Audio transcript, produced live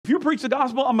you preach the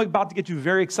gospel, I'm about to get you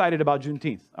very excited about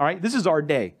Juneteenth. All right? This is our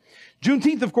day.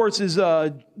 Juneteenth, of course, is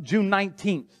June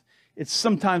 19th. It's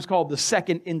sometimes called the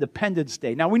Second Independence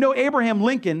Day. Now, we know Abraham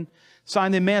Lincoln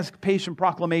signed the Emancipation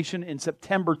Proclamation in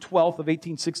September 12th of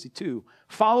 1862.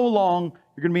 Follow along.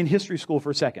 You're going to be in history school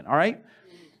for a second. All right?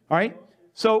 All right?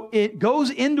 So it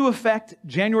goes into effect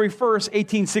January 1st,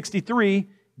 1863.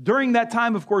 During that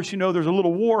time, of course, you know there's a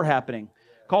little war happening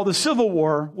called the Civil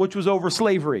War, which was over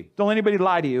slavery. Don't let anybody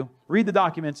lie to you. Read the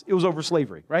documents. It was over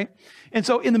slavery, right? And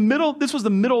so in the middle, this was the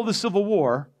middle of the Civil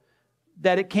War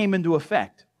that it came into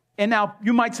effect. And now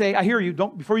you might say, I hear you,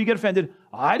 don't, before you get offended,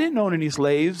 I didn't own any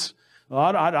slaves.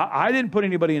 I didn't put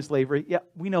anybody in slavery. Yeah,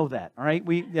 we know that, all right?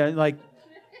 We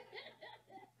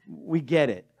get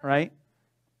it, right?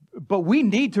 But we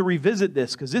need to revisit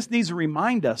this because this needs to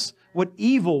remind us what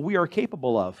evil we are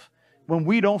capable of when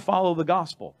we don't follow the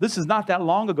gospel. This is not that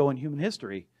long ago in human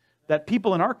history that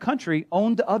people in our country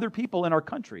owned other people in our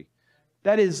country.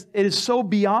 It is so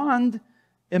beyond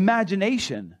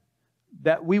imagination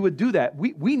that we would do that.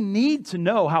 We need to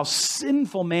know how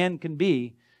sinful man can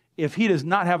be if he does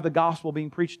not have the gospel being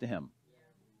preached to him.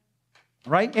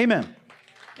 Right? Amen.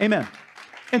 Amen.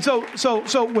 And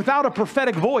so without a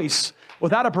prophetic voice,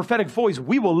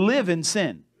 we will live in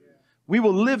sin. We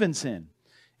will live in sin.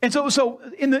 And so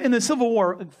in the Civil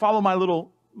War, follow my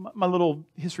little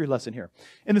history lesson here.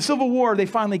 In the Civil War, they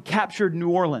finally captured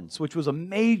New Orleans, which was a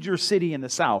major city in the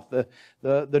South.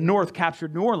 The North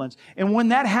captured New Orleans. And when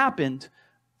that happened,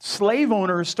 slave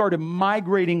owners started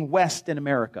migrating west in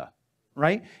America,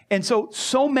 right? And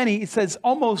so many, it says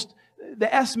almost,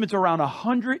 the estimates around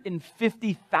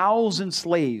 150,000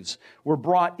 slaves were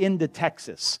brought into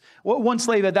Texas. One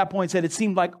slave at that point said it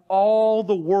seemed like all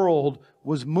the world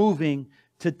was moving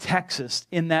to Texas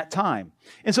in that time.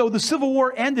 And so the Civil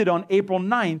War ended on April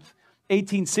 9th,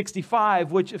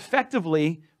 1865, which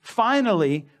effectively,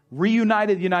 finally,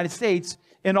 reunited the United States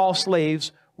and all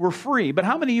slaves were free. But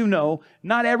how many of you know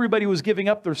not everybody was giving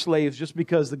up their slaves just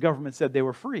because the government said they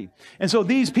were free? And so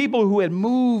these people who had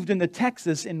moved into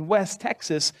Texas, in West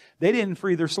Texas, they didn't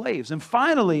free their slaves. And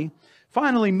finally,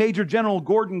 Major General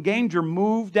Gordon Granger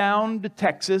moved down to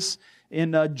Texas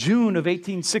in June of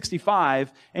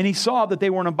 1865, and he saw that they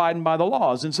weren't abiding by the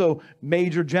laws. And so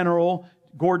Major General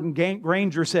Gordon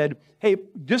Granger said, hey,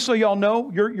 just so y'all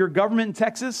know, your government in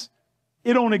Texas,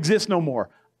 it don't exist no more.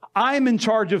 I'm in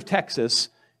charge of Texas,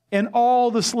 and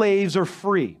all the slaves are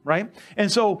free, right?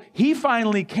 And so he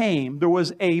finally came. There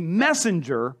was a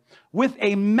messenger with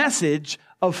a message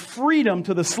of freedom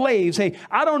to the slaves. Hey,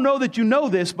 I don't know that you know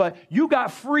this, but you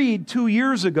got freed 2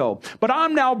 years ago. But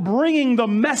I'm now bringing the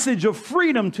message of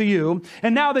freedom to you.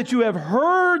 And now that you have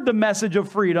heard the message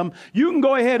of freedom, you can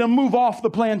go ahead and move off the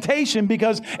plantation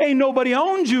because ain't nobody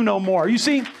owns you no more. You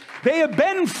see, they have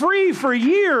been free for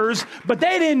years, but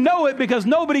they didn't know it because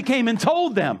nobody came and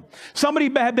told them.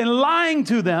 Somebody had been lying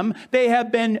to them. They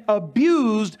have been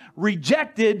abused,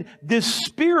 rejected,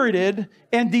 dispirited,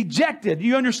 and dejected.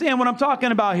 You understand what I'm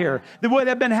talking about here? What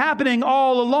had been happening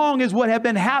all along is what had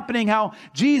been happening, how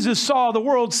Jesus saw the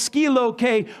world skilo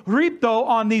ke ripto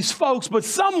on these folks, but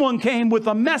someone came with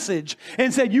a message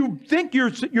and said, you think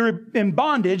you're in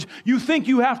bondage, you think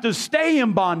you have to stay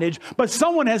in bondage, but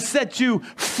someone has set you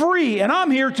free, and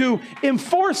I'm here to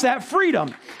enforce that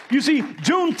freedom. You see,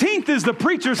 Juneteenth is the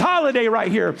preacher's holiday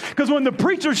right here, because when the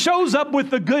preacher shows up with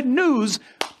the good news,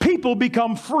 people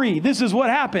become free. This is what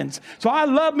happens. So I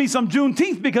love me some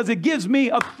Juneteenth because it gives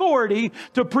me authority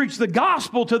to preach the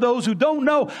gospel to those who don't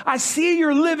know. I see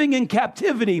you're living in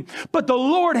captivity, but the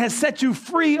Lord has set you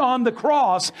free on the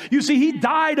cross. You see, He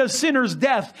died a sinner's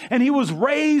death and He was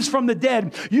raised from the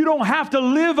dead. You don't have to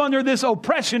live under this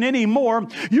oppression anymore.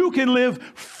 You can live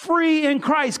free in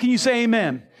Christ. Can you say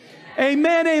amen?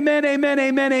 Amen, amen, amen,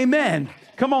 amen, amen.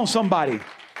 Come on, somebody.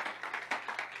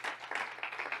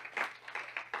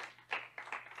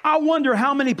 I wonder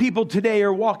how many people today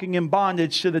are walking in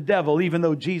bondage to the devil, even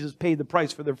though Jesus paid the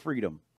price for their freedom.